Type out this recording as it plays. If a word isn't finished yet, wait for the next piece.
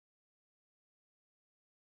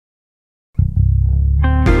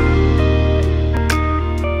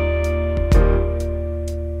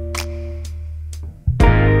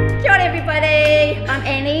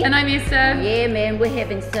Aretha. Yeah, man, we're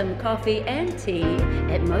having some coffee and tea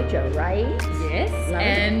at Mojo, right? Yes, Love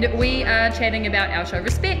and we are chatting about our show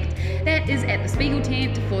Respect. That is at the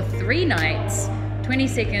Spiegeltent for 3 nights,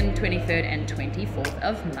 22nd, 23rd and 24th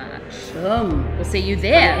of March. We'll see you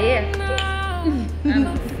there. Yeah.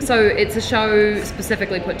 So it's a show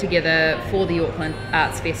specifically put together for the Auckland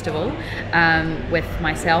Arts Festival with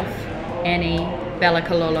myself, Annie, Bella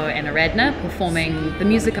Kalolo Aaradhna performing the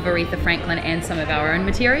music of Aretha Franklin and some of our own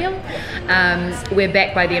material. We're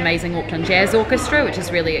backed by the amazing Auckland Jazz Orchestra, which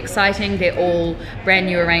is really exciting. They're all brand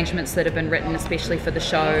new arrangements that have been written especially for the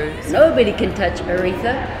show. Nobody can touch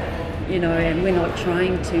Aretha, you know, and we're not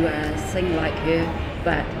trying to sing like her,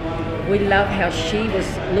 but we love how she was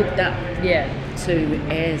looked up to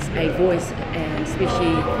as a voice, and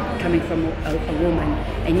especially coming from a woman.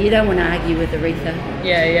 And you don't want to argue with Aretha.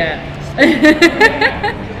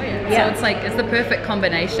 So it's like, it's the perfect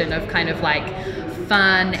combination of kind of like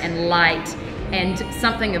fun and light and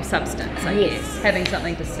something of substance, I guess, having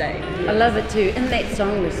something to say. I love it too. In that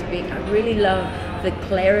song Respect, I really love the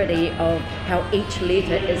clarity of how each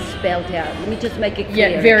letter is spelled out. Let me just make it clear.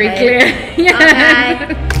 Yeah, very clear.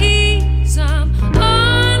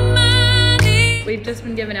 We've just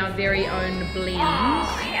been given our very own blend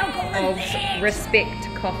of Respect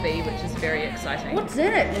coffee, which is very exciting. What's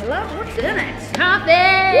in it? Love, what's in it?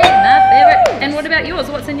 Coffee! My favorite. And what about yours?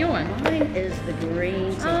 What's in your one? Mine is the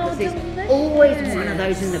green tea. Oh, There's delicious. always one of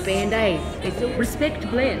those in the band, eh? Respect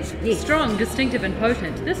blend. Yes. Strong, distinctive and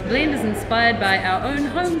potent. This blend is inspired by our own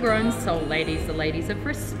homegrown soul ladies, the ladies of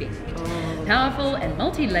Respect. Powerful and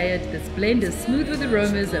multi-layered, this blend is smooth with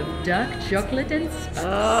aromas of dark chocolate and spice.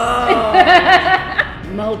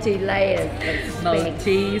 Multi-layered.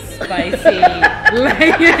 Multi-spicy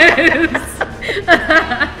layers.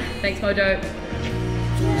 Thanks, Mojo.